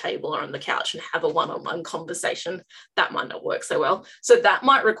around the table or on the couch and have a one-on-one conversation. That might not work so well. So that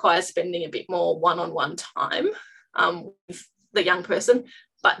might require spending a bit more one-on-one time with the young person,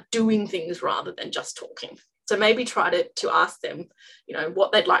 but doing things rather than just talking. So maybe try to ask them,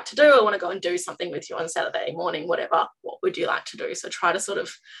 what they'd like to do. I want to go and do something with you on Saturday morning, whatever. What would you like to do? So try to sort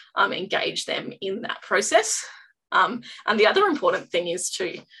of engage them in that process. And the other important thing is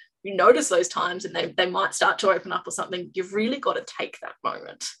to you notice those times and they might start to open up or something, you've really got to take that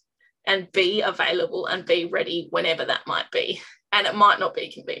moment and be available and be ready whenever that might be. And it might not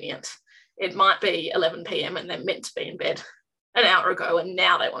be convenient. It might be 11 p.m. and they're meant to be in bed an hour ago and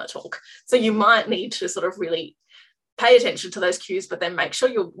now they want to talk. So you might need to sort of really pay attention to those cues, but then make sure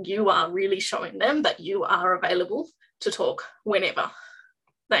you are really showing them that you are available to talk whenever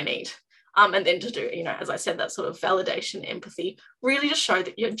they need. And then to do, as I said, that sort of validation, empathy, really to show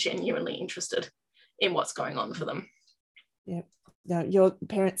that you're genuinely interested in what's going on for them. Yeah. No, your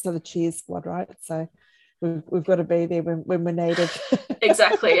parents are the cheer squad, right? So we've got to be there when we're needed.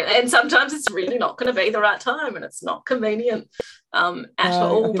 Exactly. And sometimes it's really not going to be the right time and it's not convenient at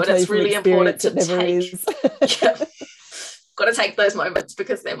all, but it's really important to take. Yeah, got to take those moments,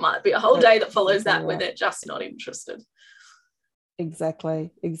 because there might be a whole day that follows that where they're just not interested.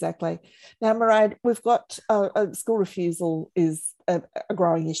 Exactly. Now, Mairead, we've got school refusal is a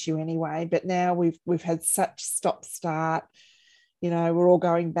growing issue anyway, but now we've had such stop-start. We're all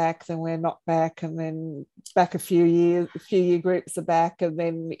going back, then we're not back, and then back a few year groups are back, and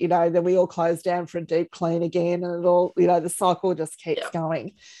then then we all close down for a deep clean again, and it all the cycle just keeps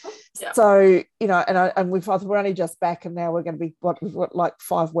going. So and we're only just back, and now we're going to be we've got like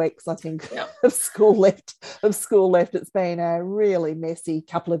 5 weeks, I think, of school left. It's been a really messy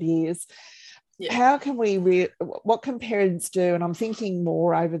couple of years. How can what can parents do? And I'm thinking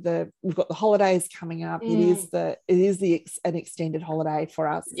more over we've got the holidays coming up. It is an extended holiday for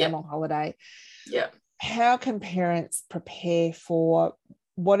us, a long holiday. How can parents prepare for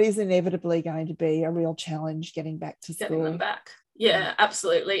what is inevitably going to be a real challenge getting back to school? Getting them back. Yeah,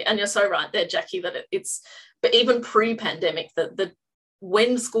 absolutely. And you're so right there, Jackie, that but even pre-pandemic,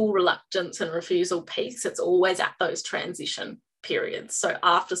 when school reluctance and refusal peaks, it's always at those transition periods. So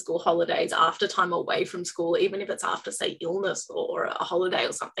after school holidays, after time away from school, even if it's after, say, illness or a holiday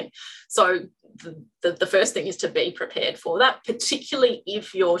or something. So the first thing is to be prepared for that, particularly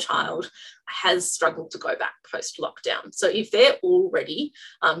if your child has struggled to go back post-lockdown. So if they're already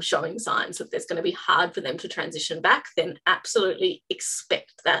showing signs that there's going to be hard for them to transition back, then absolutely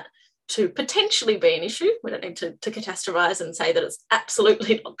expect that to potentially be an issue. We don't need to catastrophize and say that it's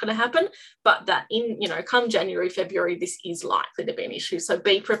absolutely not going to happen, but that come January, February, this is likely to be an issue. So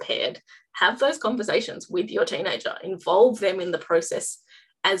be prepared, have those conversations with your teenager, involve them in the process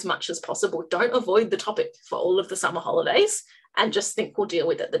as much as possible. Don't avoid the topic for all of the summer holidays and just think we'll deal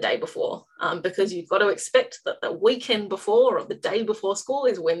with it the day before, because you've got to expect that the weekend before or the day before school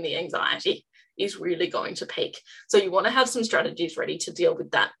is when the anxiety is really going to peak. So you want to have some strategies ready to deal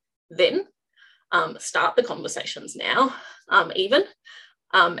with that then. Start the conversations now, even.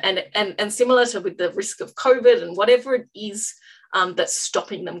 And similar to with the risk of COVID and whatever it is that's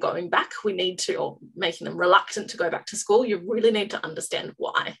stopping them going back, or making them reluctant to go back to school, you really need to understand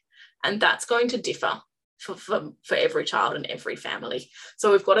why. And that's going to differ for every child and every family.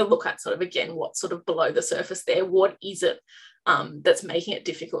 So we've got to look at sort of, again, what's sort of below the surface there. What is it that's making it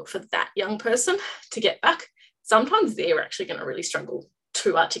difficult for that young person to get back? Sometimes they're actually going to really struggle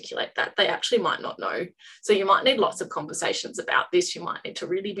to articulate that. They actually might not know. So you might need lots of conversations about this. You might need to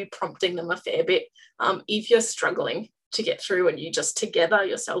really be prompting them a fair bit. If you're struggling to get through and you just together,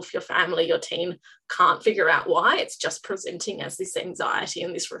 yourself, your family, your team, can't figure out why, it's just presenting as this anxiety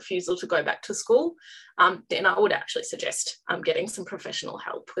and this refusal to go back to school, then I would actually suggest getting some professional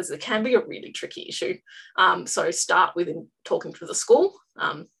help, because it can be a really tricky issue. So start with talking to the school.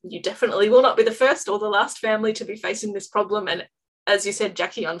 You definitely will not be the first or the last family to be facing this problem, and as you said,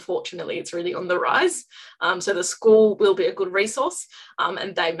 Jackie, unfortunately, it's really on the rise. So the school will be a good resource,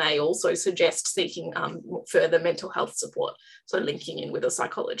 and they may also suggest seeking further mental health support. So linking in with a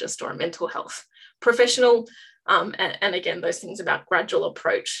psychologist or a mental health professional. And again, those things about gradual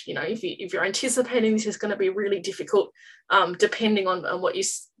approach. If you're anticipating this is going to be really difficult, depending on what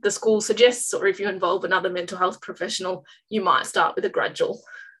the school suggests, or if you involve another mental health professional, you might start with a gradual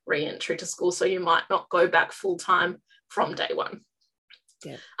re-entry to school. So you might not go back full-time from day one.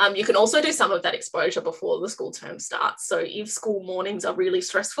 Yeah. You can also do some of that exposure before the school term starts. So if school mornings are really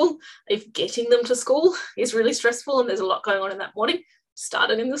stressful, if getting them to school is really stressful and there's a lot going on in that morning, start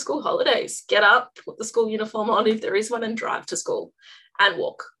it in the school holidays. Get up, put the school uniform on if there is one, and drive to school and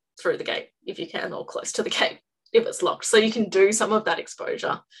walk through the gate if you can, or close to the gate if it's locked. So you can do some of that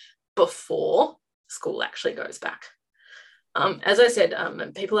exposure before school actually goes back. As I said,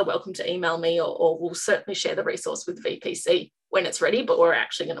 people are welcome to email me, or we'll certainly share the resource with VPC when it's ready, but we're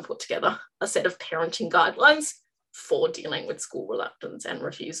actually going to put together a set of parenting guidelines for dealing with school reluctance and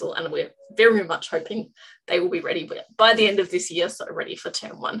refusal, and we're very much hoping they will be ready by the end of this year, so ready for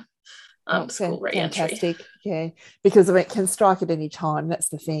term one. School re-entry. Fantastic, yeah, because it can strike at any time. That's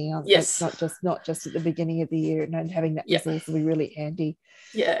the thing. Yes, it's not just at the beginning of the year, and having that resource will be really handy.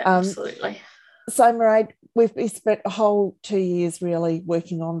 Yeah, absolutely. So, Mairead, we've spent a whole 2 years really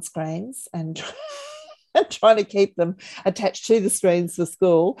working on screens and trying to keep them attached to the screens for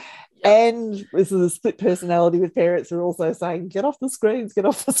school. And this is a split personality with parents who are also saying, get off the screens, get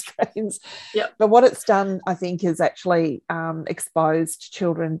off the screens. Yep. But what it's done, I think, is actually exposed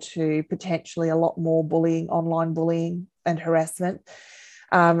children to potentially a lot more bullying, online bullying and harassment.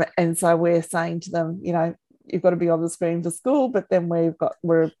 And so we're saying to them, you've got to be on the screen for school, but then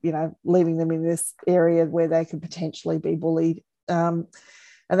we're leaving them in this area where they could potentially be bullied.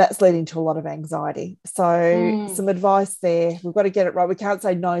 And that's leading to a lot of anxiety. So some advice there. We've got to get it right. We can't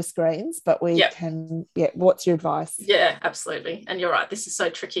say no screens, but we can, what's your advice? Yeah, absolutely. And you're right. This is so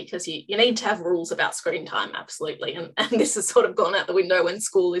tricky because you need to have rules about screen time, absolutely. And this has sort of gone out the window when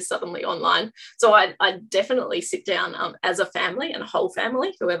school is suddenly online. So I definitely sit down as a family and a whole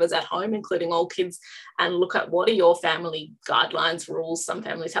family, whoever's at home, including all kids, and look at what are your family guidelines, rules. Some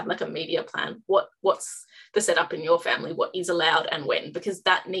families have like a media plan. What's the setup in your family, what is allowed and when, because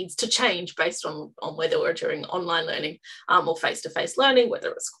that needs to change based on whether we're doing online learning or face-to-face learning,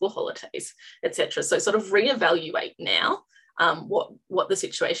 whether it's school holidays, etc. So sort of reevaluate now what the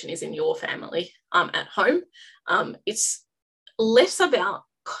situation is in your family at home. It's less about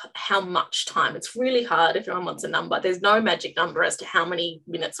how much time. It's really hard. Everyone wants a number. There's no magic number as to how many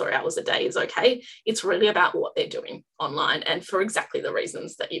minutes or hours a day is okay. It's really about what they're doing online, and for exactly the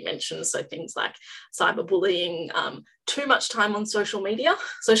reasons that you mentioned. So things like cyberbullying, too much time on social media.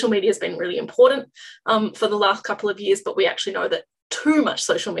 Social media has been really important for the last couple of years, but we actually know that too much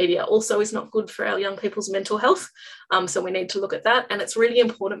social media also is not good for our young people's mental health. So we need to look at that. And it's really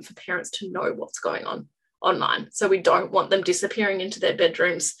important for parents to know what's going on online. So we don't want them disappearing into their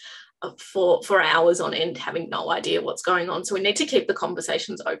bedrooms for hours on end, having no idea what's going on. So we need to keep the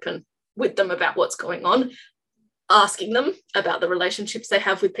conversations open with them about what's going on, asking them about the relationships they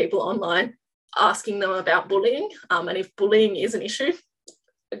have with people online, asking them about bullying. And if bullying is an issue,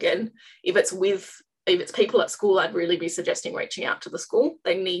 again, if it's people at school, I'd really be suggesting reaching out to the school.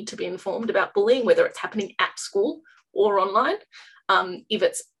 They need to be informed about bullying, whether it's happening at school or online. If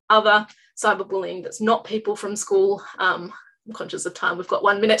it's other cyberbullying that's not people from school, I'm conscious of time, we've got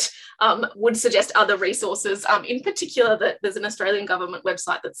 1 minute, would suggest other resources. In particular, that there's an Australian government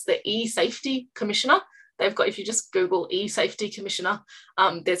website that's the eSafety Commissioner. They've got, if you just Google eSafety Commissioner,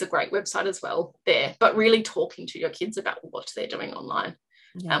 there's a great website as well there. But really talking to your kids about what they're doing online.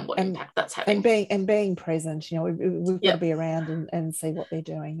 And what impact that's having. And being present, we've got to be around and see what they're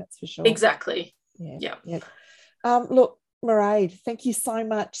doing, that's for sure. Exactly. Yeah. Look, Mairead, thank you so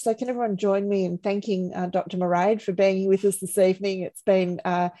much. So can everyone join me in thanking Dr. Mairead for being here with us this evening? It's been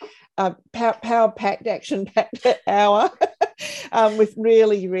a power-packed, action-packed hour with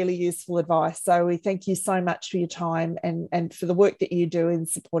really, really useful advice. So we thank you so much for your time and for the work that you do in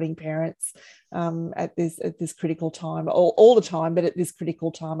supporting parents at this critical time, all the time, but at this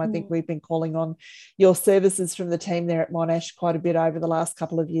critical time. I think we've been calling on your services from the team there at Monash quite a bit over the last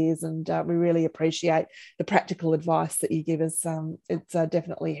couple of years, and we really appreciate the practical advice that you give us. It's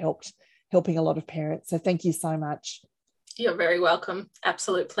definitely helping a lot of parents. So thank you so much. You're very welcome.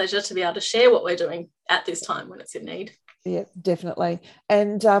 Absolute pleasure to be able to share what we're doing at this time when it's in need. Yeah, definitely.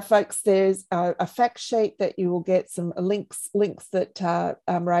 And folks, there's a fact sheet that you will get, some links that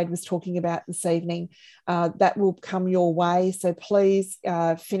Mairead was talking about this evening. That will come your way. So please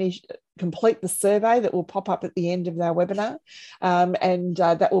complete the survey that will pop up at the end of our webinar, and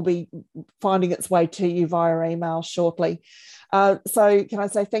that will be finding its way to you via email shortly. So can I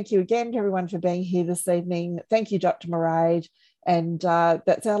say thank you again to everyone for being here this evening. Thank you, Dr. Mairead. And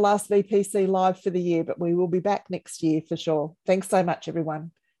that's our last VPC Live for the year, but we will be back next year for sure. Thanks so much,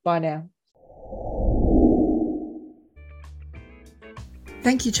 everyone. Bye now.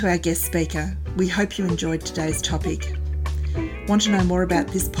 Thank you to our guest speaker. We hope you enjoyed today's topic. Want to know more about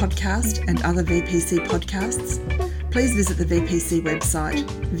this podcast and other VPC podcasts? Please visit the VPC website,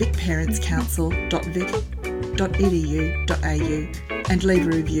 vicparentscouncil.vic.edu.au, and leave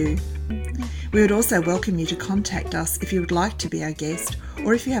a review. We would also welcome you to contact us if you would like to be our guest,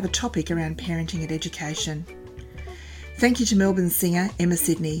 or if you have a topic around parenting and education. Thank you to Melbourne singer Emma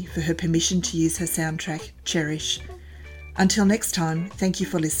Sidney for her permission to use her soundtrack, Cherish. Until next time, thank you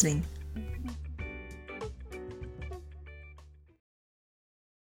for listening.